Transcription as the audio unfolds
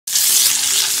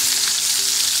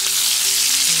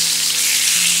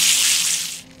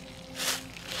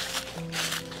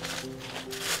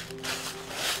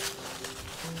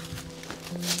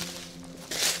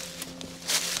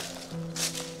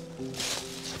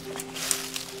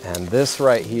And this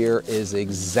right here is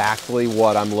exactly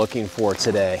what I'm looking for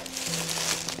today.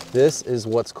 This is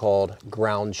what's called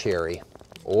ground cherry,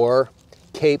 or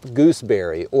Cape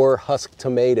gooseberry, or husk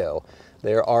tomato.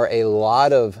 There are a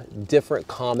lot of different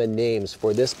common names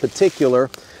for this particular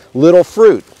little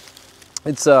fruit.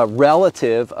 It's a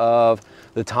relative of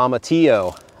the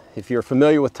tomatillo. If you're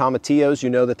familiar with tomatillos,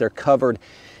 you know that they're covered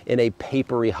in a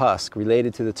papery husk,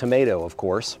 related to the tomato, of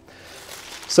course.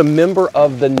 It's a member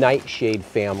of the nightshade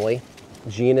family,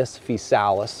 genus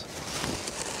Physalis.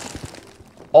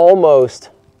 Almost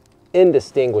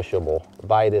indistinguishable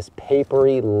by this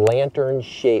papery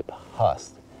lantern-shaped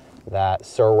husk that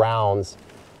surrounds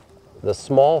the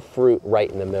small fruit right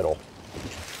in the middle.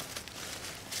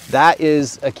 That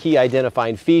is a key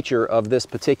identifying feature of this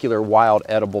particular wild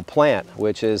edible plant,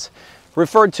 which is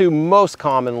referred to most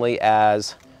commonly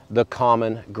as the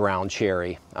common ground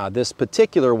cherry. This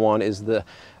particular one is the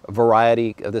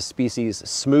variety of the species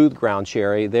smooth ground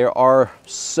cherry. There are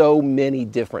so many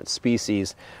different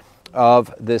species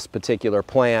of this particular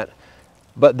plant,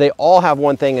 but they all have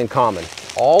one thing in common.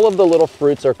 All of the little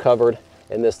fruits are covered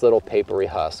in this little papery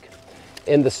husk.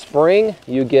 In the spring,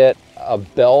 you get a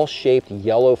bell-shaped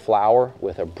yellow flower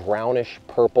with a brownish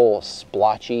purple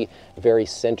splotchy very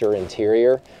center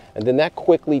interior, and then that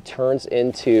quickly turns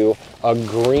into a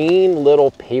green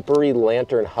little papery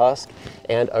lantern husk,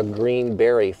 and a green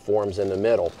berry forms in the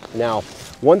middle. Now,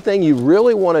 one thing you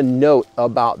really want to note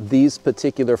about these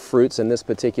particular fruits and this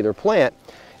particular plant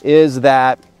is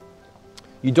that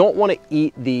you don't want to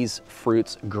eat these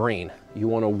fruits green. You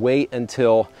want to wait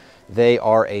until they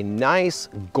are a nice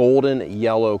golden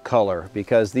yellow color,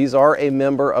 because these are a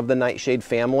member of the nightshade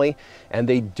family, and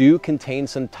they do contain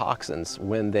some toxins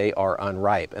when they are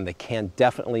unripe, and they can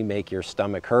definitely make your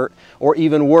stomach hurt, or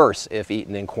even worse if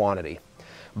eaten in quantity.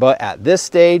 But at this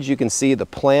stage, you can see the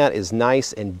plant is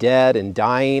nice and dead and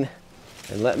dying.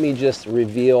 And let me just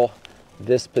reveal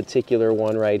this particular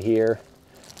one right here.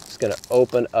 Just gonna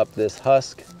open up this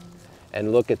husk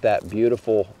and look at that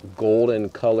beautiful golden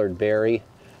colored berry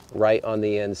right on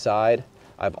the inside.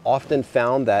 I've often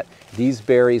found that these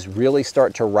berries really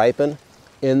start to ripen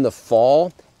in the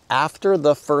fall after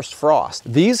the first frost.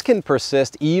 These can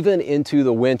persist even into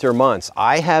the winter months.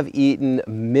 I have eaten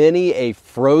many a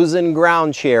frozen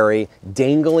ground cherry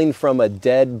dangling from a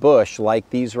dead bush like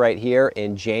these right here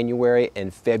in January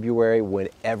and February when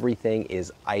everything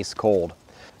is ice cold.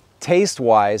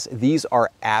 Taste-wise, these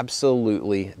are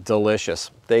absolutely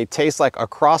delicious. They taste like a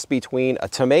cross between a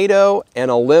tomato and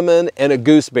a lemon and a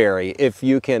gooseberry, if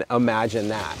you can imagine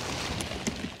that.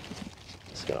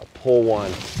 Just gonna pull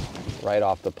one right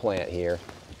off the plant here.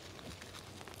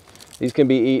 These can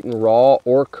be eaten raw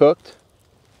or cooked,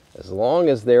 as long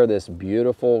as they're this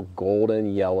beautiful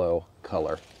golden yellow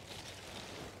color.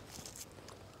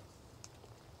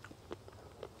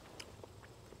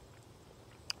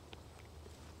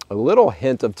 A little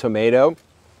hint of tomato,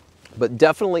 but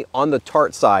definitely on the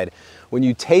tart side. When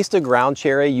you taste a ground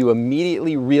cherry, you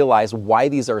immediately realize why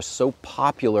these are so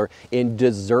popular in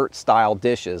dessert style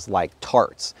dishes like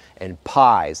tarts and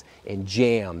pies and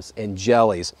jams and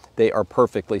jellies. They are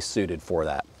perfectly suited for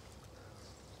that.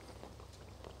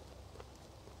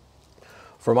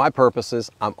 For my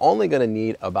purposes, I'm only gonna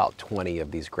need about 20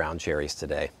 of these ground cherries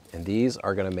today. And these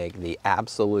are gonna make the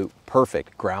absolute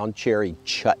perfect ground cherry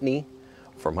chutney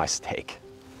for my steak.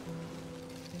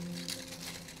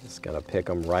 Just gonna pick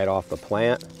them right off the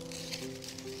plant.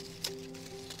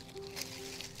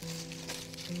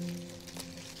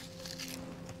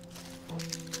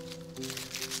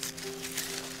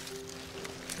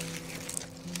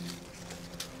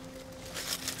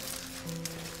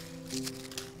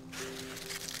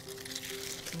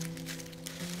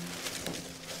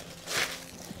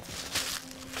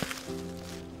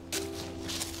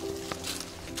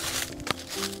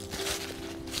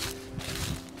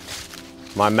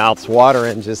 My mouth's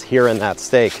watering just hearing that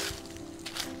steak.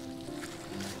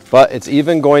 But it's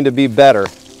even going to be better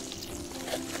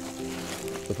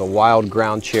with a wild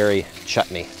ground cherry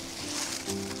chutney.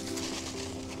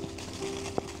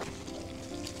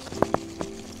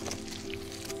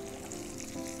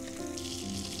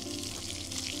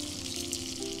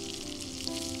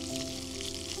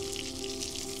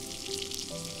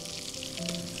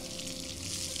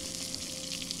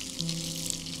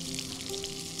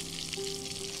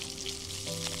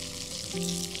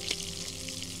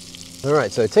 All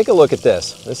right, so take a look at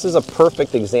this. This is a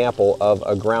perfect example of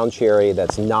a ground cherry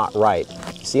that's not ripe.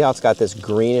 See how it's got this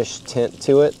greenish tint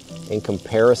to it in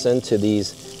comparison to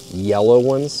these yellow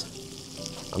ones?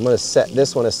 I'm gonna set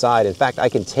this one aside. In fact, I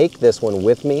can take this one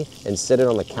with me and sit it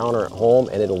on the counter at home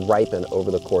and it'll ripen over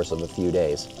the course of a few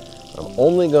days. I'm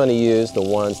only going to use the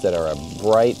ones that are a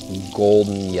bright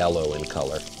golden yellow in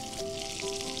color.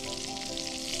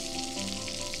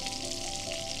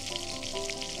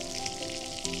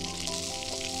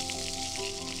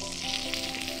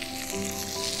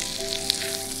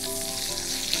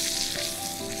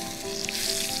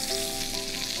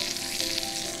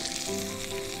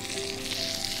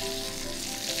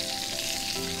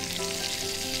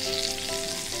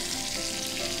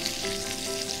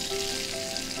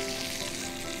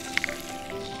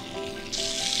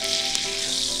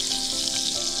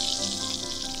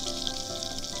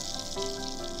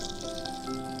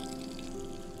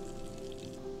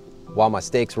 While my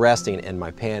steak's resting and my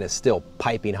pan is still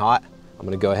piping hot, I'm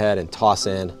gonna go ahead and toss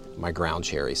in my ground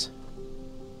cherries.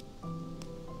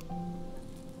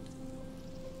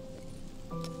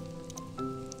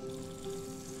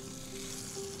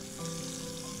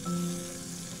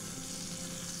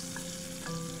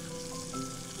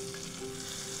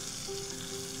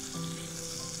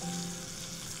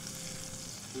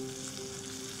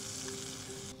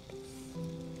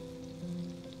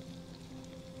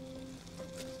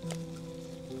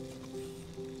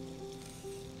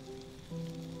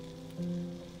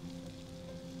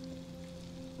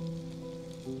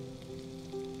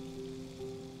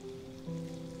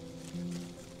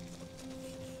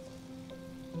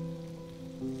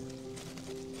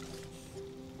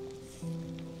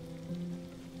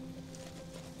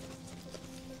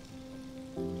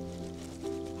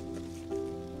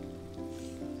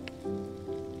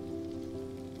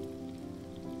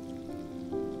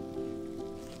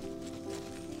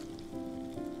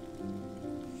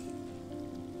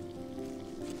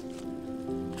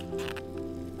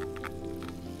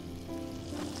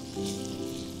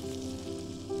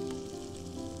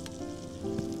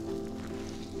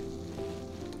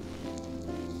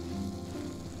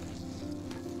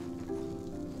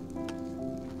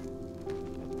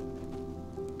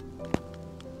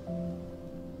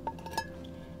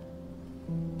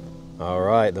 All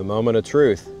right, the moment of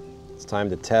truth. It's time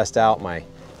to test out my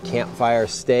campfire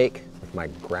steak with my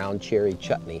ground cherry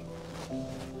chutney.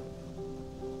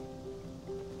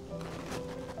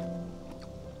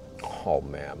 Oh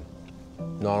man,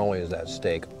 not only is that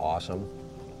steak awesome,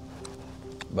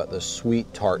 but the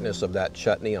sweet tartness of that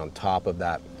chutney on top of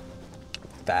that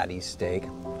fatty steak.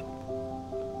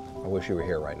 I wish you were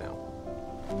here right now,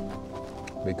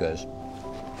 because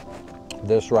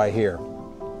this right here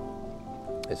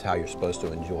is how you're supposed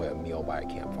to enjoy a meal by a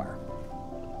campfire.